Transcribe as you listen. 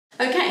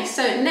Okay,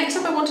 so next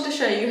up I wanted to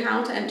show you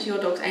how to empty your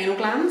dog's anal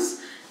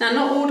glands. Now,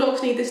 not all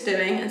dogs need this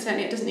doing, and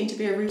certainly it doesn't need to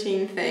be a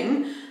routine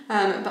thing,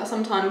 but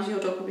sometimes your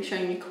dog will be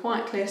showing you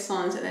quite clear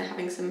signs that they're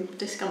having some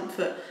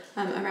discomfort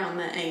around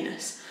their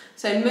anus.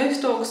 So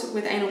most dogs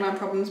with anal gland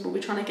problems will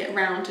be trying to get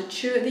round to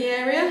chew at the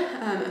area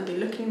and be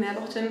looking their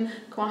bottom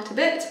quite a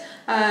bit,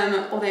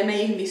 or they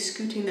may even be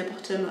scooting their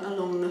bottom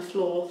along the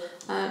floor,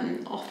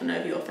 often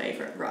over your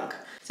favourite rug.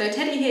 So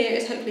Teddy here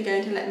is hopefully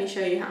going to let me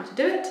show you how to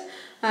do it.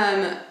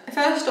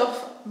 First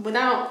off,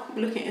 without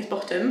looking at his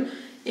bottom,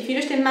 if you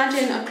just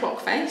imagine a clock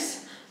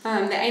face,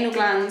 the anal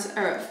glands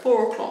are at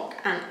 4 o'clock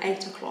and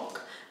 8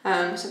 o'clock,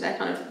 so they're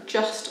kind of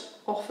just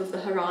off of the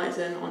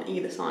horizon on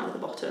either side of the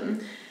bottom.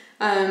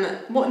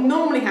 What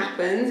normally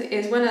happens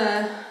is when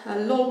a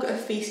log of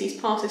faeces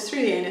passes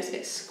through the anus,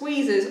 it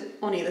squeezes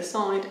on either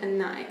side and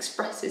that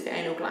expresses the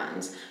anal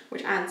glands,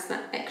 which adds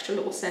that extra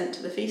little scent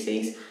to the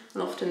faeces,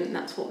 and often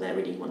that's what they're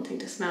really wanting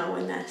to smell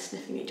when they're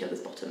sniffing each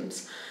other's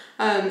bottoms.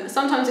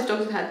 Sometimes if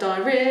dogs have had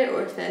diarrhea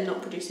or if they're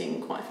not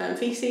producing quite firm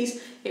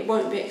faeces, it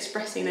won't be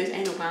expressing those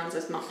anal glands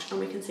as much and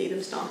we can see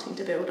them starting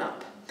to build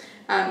up.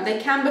 They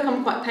can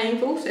become quite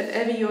painful, so if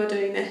ever you're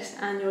doing this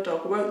and your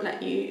dog won't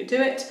let you do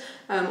it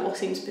or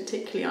seems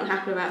particularly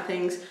unhappy about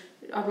things,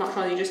 I'd much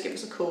rather you just give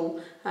us a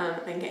call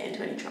than get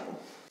into any trouble.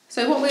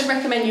 So what we'd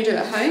recommend you do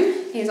at home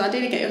is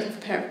ideally get yourself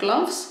a pair of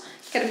gloves,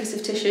 get a piece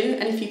of tissue,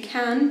 and if you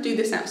can, do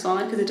this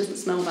outside because it doesn't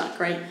smell that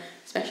great,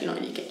 especially not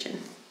in your kitchen.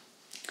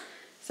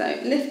 So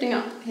lifting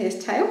up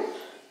his tail,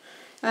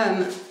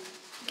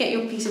 get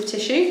your piece of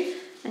tissue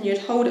and you'd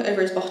hold it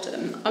over his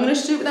bottom. I'm going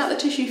to do it without the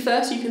tissue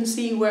first so you can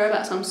see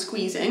whereabouts I'm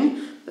squeezing,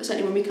 but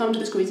certainly when we come to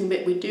the squeezing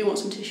bit we do want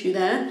some tissue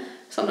there.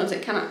 Sometimes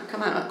it can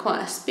come out at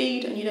quite a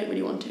speed and you don't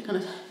really want it kind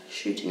of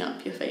shooting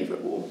up your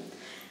favourite wall.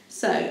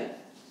 So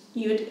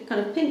you would kind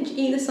of pinch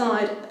either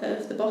side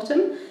of the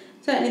bottom.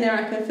 Certainly there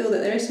I can feel that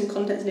there is some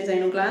contents in his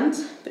anal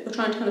glands, but you're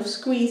trying to kind of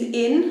squeeze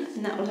in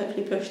and that will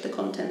hopefully push the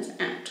contents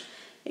out.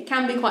 It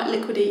can be quite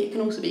liquidy, it can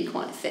also be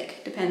quite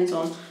thick, depends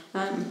on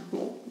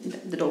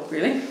the dog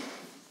really.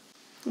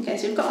 Okay,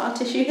 so we've got our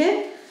tissue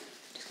here.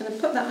 Just going to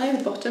put that over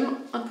the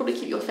bottom. I'd probably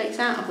keep your face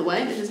out of the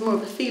way. This is more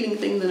of a feeling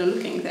thing than a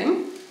looking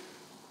thing.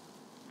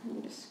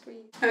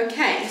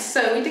 Okay,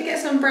 so we did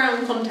get some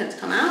brown contents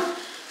come out.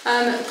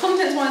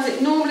 Contents wise,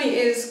 it normally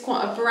is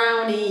quite a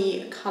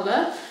browny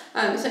colour.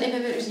 Certainly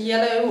if it was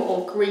yellow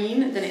or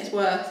green, then it's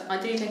worth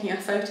ideally taking a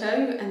photo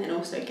and then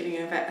also giving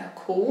a vet a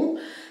call.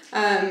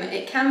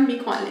 It can be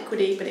quite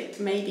liquidy, but it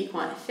may be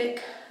quite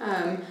thick.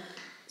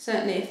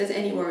 Certainly if there's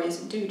any worries,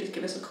 do just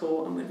give us a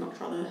call and we'd much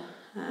rather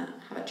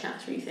have a chat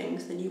through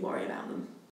things than you worry about them.